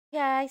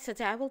Guys,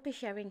 today I will be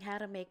sharing how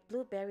to make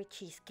blueberry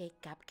cheesecake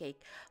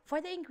cupcake. For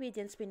the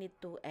ingredients, we need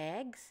 2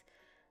 eggs,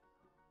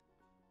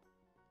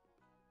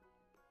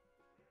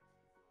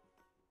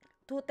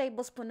 2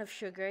 tablespoons of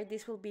sugar.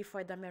 This will be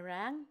for the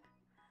meringue.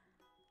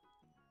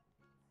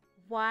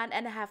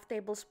 1.5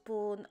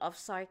 tablespoon of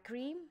sour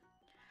cream,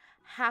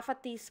 half a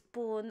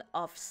teaspoon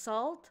of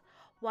salt,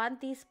 1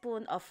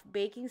 teaspoon of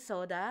baking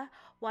soda,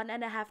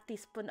 1.5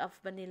 teaspoon of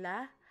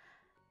vanilla,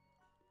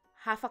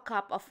 half a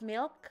cup of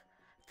milk,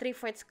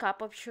 3/4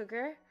 cup of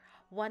sugar,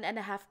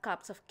 1.5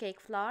 cups of cake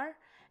flour,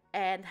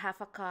 and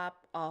half a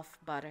cup of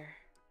butter.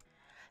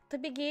 To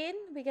begin,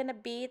 we're gonna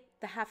beat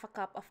the half a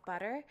cup of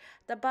butter.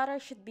 The butter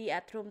should be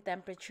at room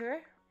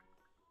temperature.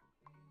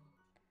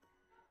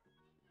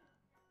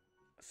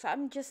 So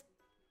I'm just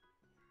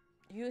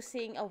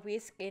using a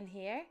whisk in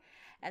here,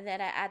 and then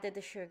I added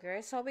the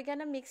sugar. So we're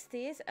gonna mix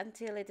this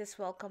until it is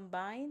well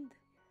combined.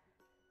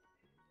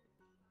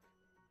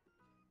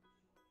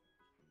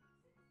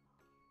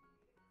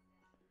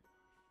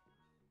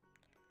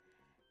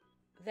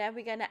 Then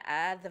we're gonna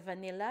add the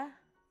vanilla.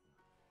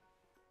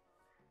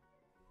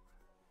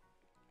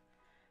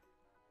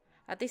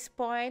 At this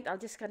point, I'm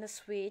just gonna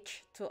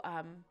switch to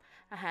a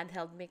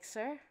handheld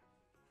mixer.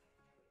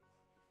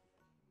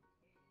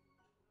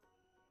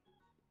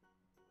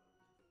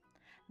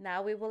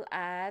 Now we will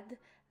add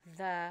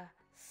the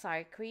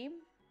sour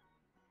cream.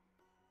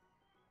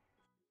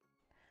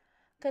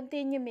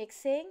 Continue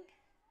mixing.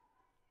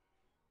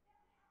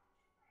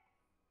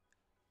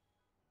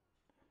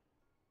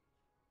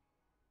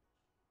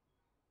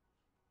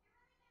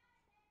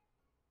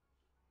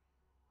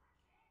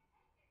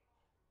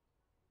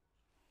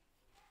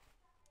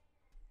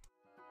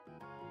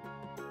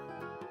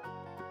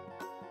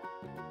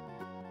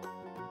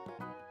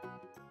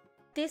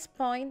 This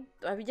point,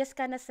 we just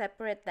kind of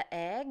separate the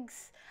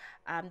eggs.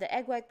 The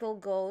egg white will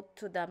go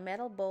to the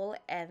metal bowl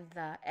and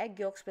the egg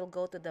yolks will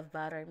go to the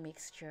butter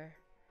mixture.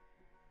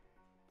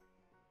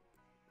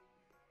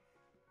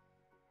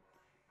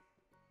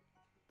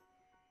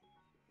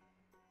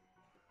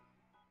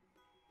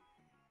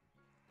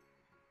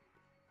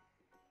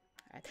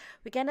 Right.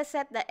 We're gonna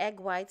set the egg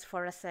whites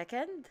for a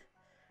second,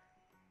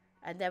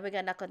 and then we're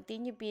gonna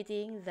continue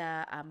beating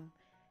the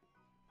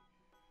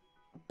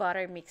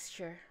butter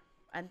mixture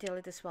until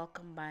it is well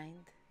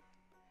combined.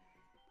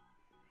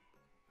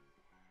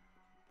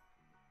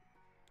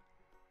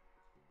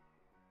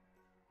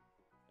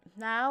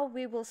 Now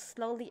we will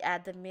slowly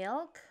add the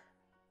milk.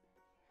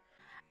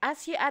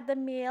 As you add the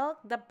milk,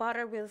 the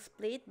butter will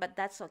split, but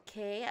that's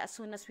okay. As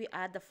soon as we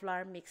add the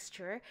flour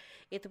mixture,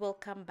 it will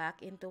come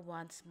back into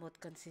one smooth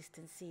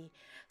consistency.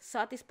 So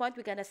at this point,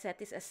 we're gonna set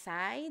this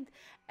aside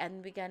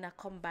and we're gonna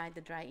combine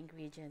the dry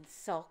ingredients.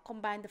 So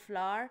combine the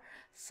flour,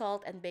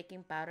 salt, and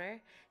baking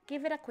powder.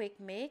 Give it a quick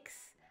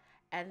mix,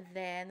 and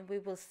then we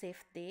will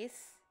sift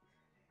this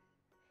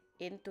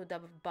into the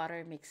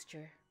butter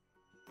mixture.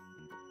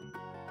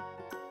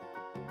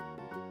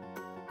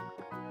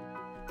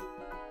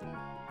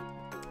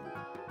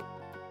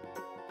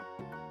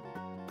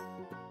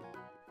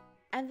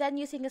 And then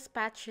using a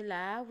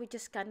spatula, we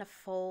just kind of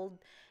fold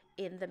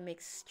in the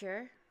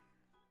mixture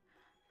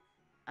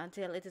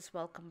until it is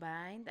well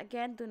combined.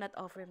 Again, do not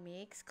over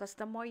mix because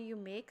the more you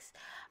mix,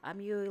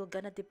 you're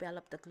gonna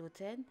develop the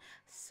gluten.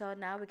 So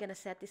now we're gonna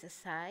set this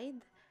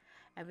aside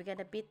and we're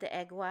gonna beat the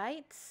egg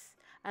whites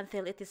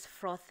until it is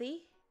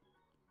frothy.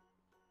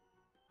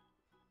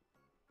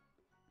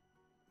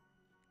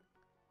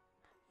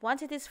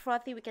 Once it is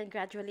frothy, we can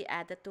gradually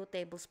add the 2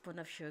 tablespoons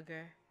of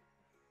sugar.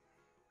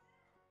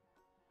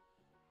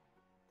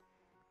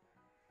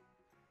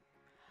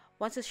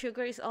 Once the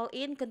sugar is all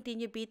in,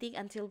 continue beating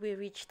until we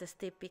reach the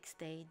stiff peak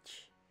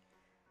stage.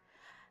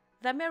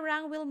 The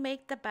meringue will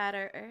make the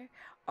batter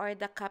or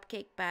the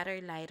cupcake batter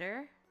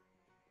lighter.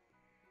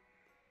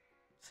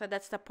 So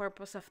that's the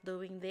purpose of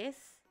doing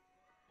this.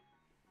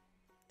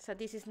 So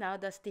this is now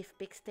the stiff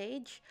peak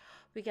stage.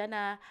 We're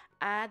gonna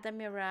add the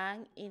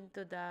meringue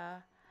into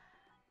the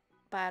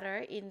batter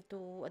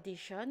into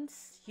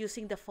additions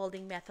using the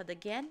folding method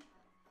again.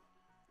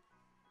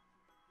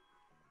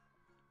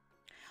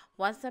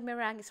 Once the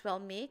meringue is well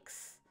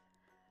mixed,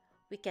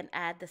 we can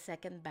add the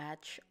second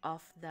batch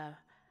of the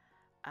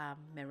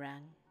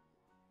meringue.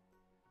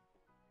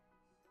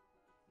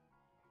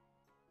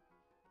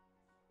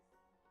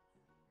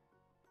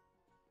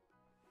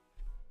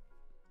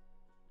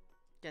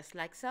 Just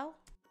like so.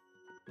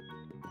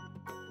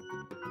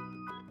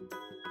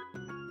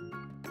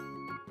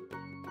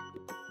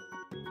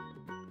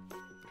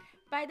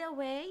 By the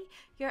way,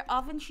 your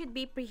oven should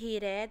be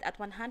preheated at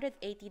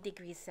 180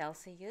 degrees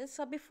Celsius.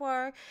 So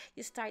before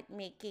you start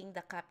making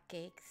the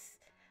cupcakes,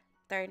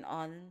 turn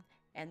on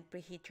and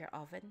preheat your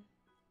oven.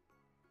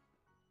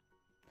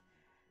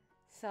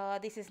 So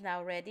this is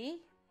now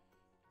ready.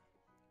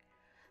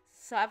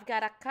 So I've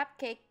got a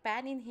cupcake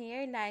pan in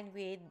here lined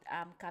with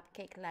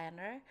cupcake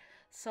liner.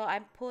 So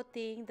I'm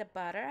putting the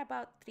butter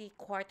about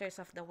 3/4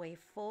 of the way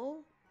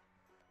full.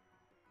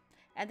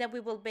 And then we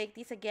will bake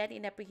this again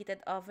in a preheated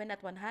oven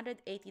at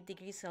 180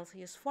 degrees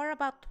Celsius for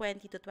about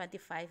 20 to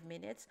 25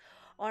 minutes,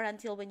 or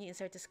until when you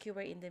insert the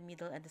skewer in the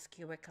middle and the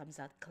skewer comes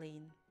out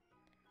clean.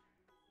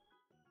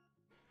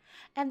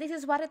 And this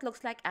is what it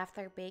looks like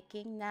after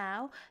baking.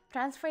 Now,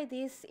 transfer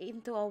this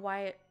into a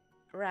wire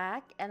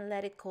rack and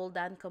let it cool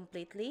down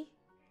completely.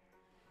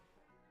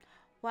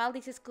 While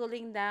this is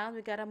cooling down,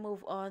 we gotta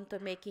move on to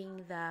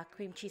making the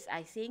cream cheese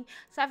icing.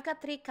 So I've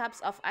got 3 cups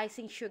of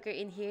icing sugar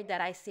in here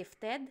that I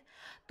sifted,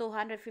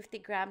 250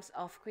 grams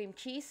of cream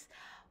cheese,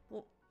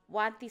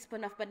 1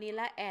 teaspoon of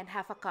vanilla, and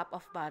half a cup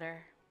of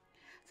butter.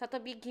 So to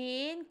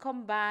begin,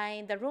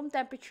 combine the room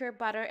temperature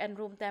butter and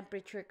room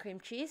temperature cream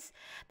cheese.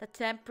 The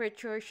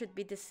temperature should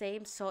be the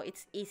same so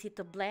it's easy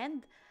to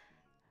blend.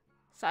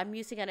 So I'm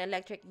using an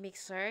electric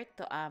mixer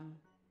to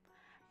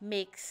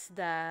mix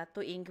the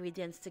 2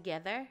 ingredients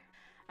together.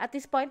 At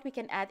this point, we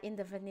can add in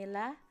the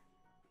vanilla.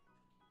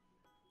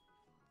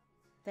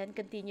 Then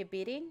continue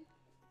beating.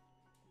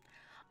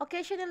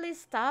 Occasionally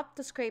stop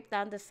to scrape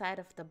down the side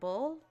of the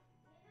bowl.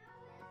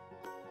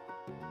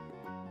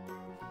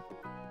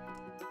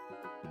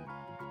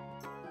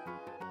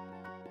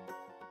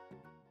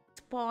 At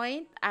this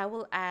point, I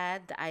will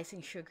add the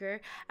icing sugar.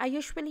 I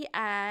usually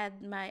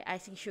add my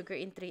icing sugar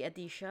in 3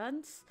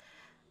 additions.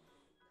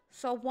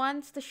 So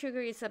once the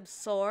sugar is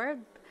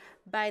absorbed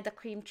by the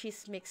cream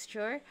cheese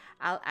mixture,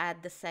 I'll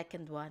add the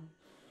second one.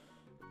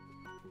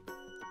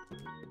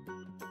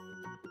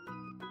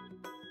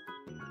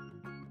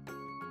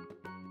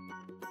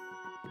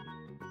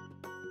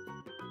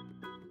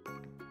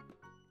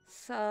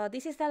 So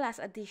this is the last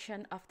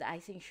addition of the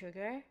icing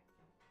sugar.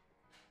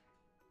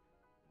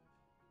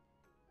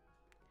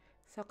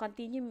 So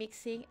continue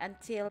mixing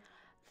until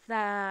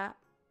the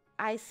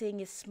icing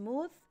is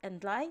smooth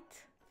and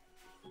light.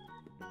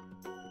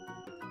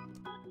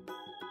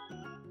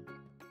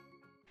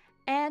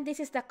 And this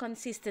is the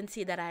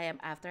consistency that I am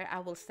after. I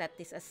will set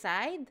this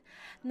aside.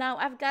 Now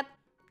I've got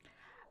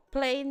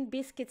plain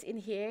biscuits in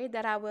here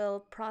that I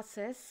will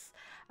process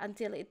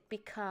until it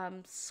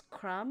becomes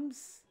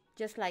crumbs,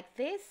 just like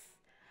this.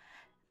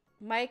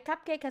 My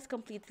cupcake has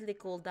completely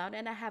cooled down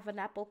and I have an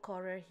apple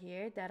corer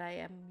here that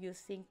I am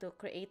using to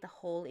create a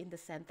hole in the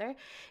center.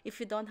 If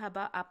you don't have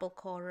an apple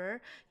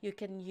corer, you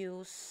can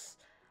use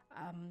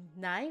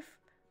knife.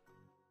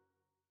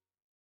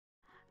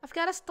 I've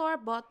got a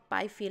store-bought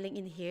pie filling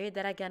in here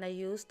that I'm gonna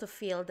use to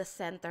fill the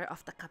center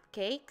of the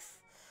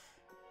cupcakes.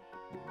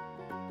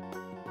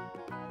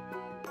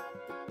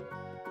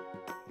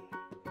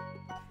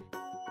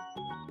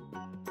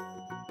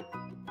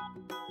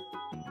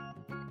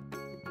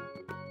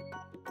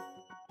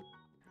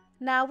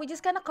 Now we're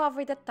just gonna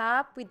cover the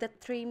top with the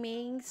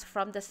trimmings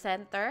from the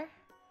center.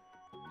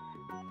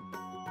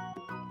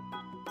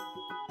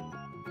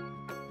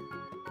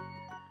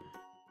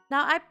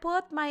 Now I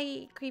put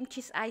my cream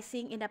cheese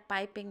icing in a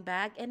piping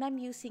bag and I'm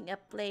using a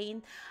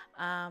plain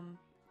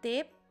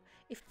tip.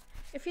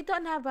 If you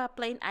don't have a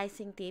plain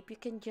icing tip, you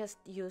can just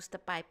use the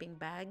piping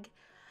bag.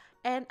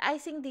 And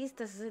icing this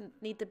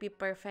doesn't need to be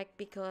perfect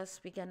because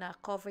we're gonna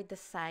cover the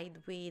side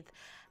with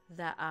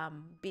the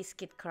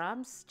biscuit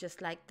crumbs,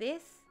 just like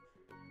this.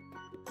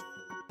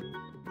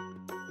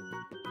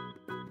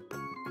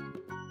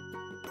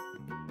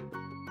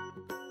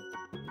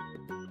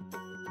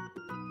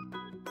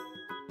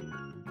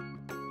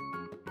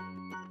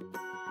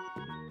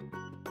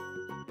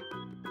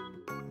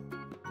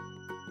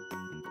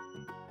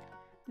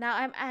 Now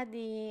I'm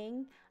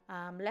adding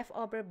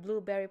leftover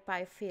blueberry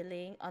pie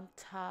filling on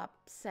top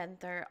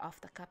center of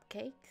the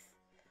cupcakes.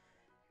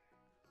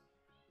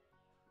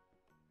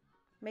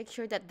 Make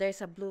sure that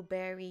there's a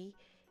blueberry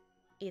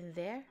in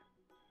there.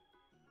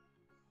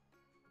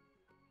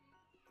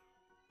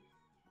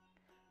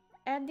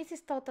 And this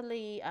is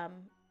totally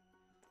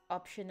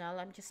optional.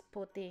 I'm just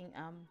putting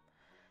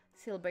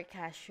silver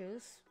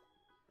cashews.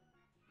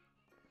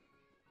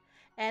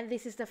 And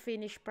this is the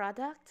finished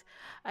product.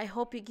 I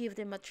hope you give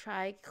them a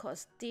try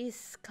because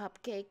this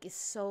cupcake is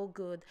so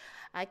good.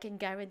 I can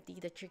guarantee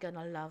that you're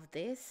gonna love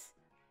this.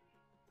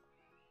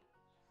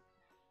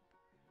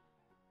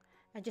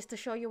 And just to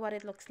show you what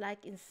it looks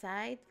like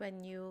inside when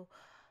you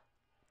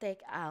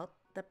take out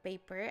the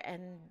paper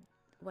and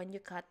when you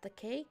cut the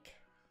cake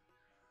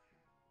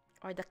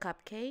or the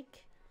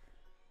cupcake.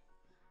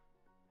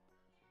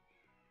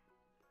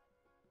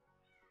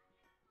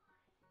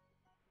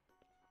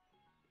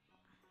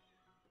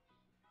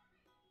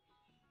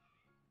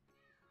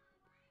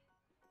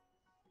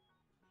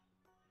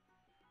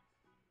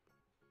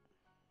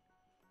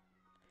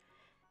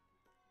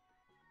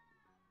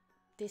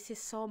 This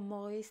is so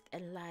moist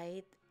and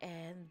light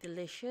and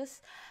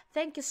delicious.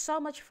 Thank you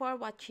so much for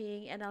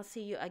watching and I'll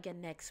see you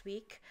again next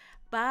week.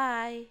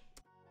 Bye!